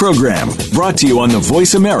preceding program, brought to you on the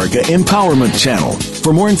Voice America Empowerment Channel.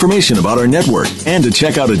 For more information about our network and to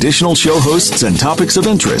check out additional show hosts and topics of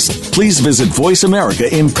interest, please visit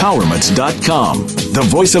voiceamericaempowerment.com. The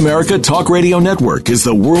Voice America Talk Radio Network is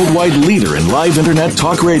the worldwide leader in live Internet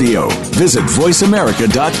talk radio. Visit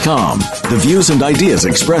voiceamerica.com. The views and ideas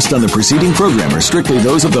expressed on the preceding program are strictly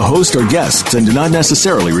those of the host or guests and do not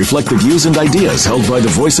necessarily reflect the views and ideas held by the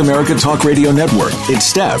Voice America Talk Radio Network, its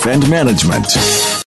staff, and management.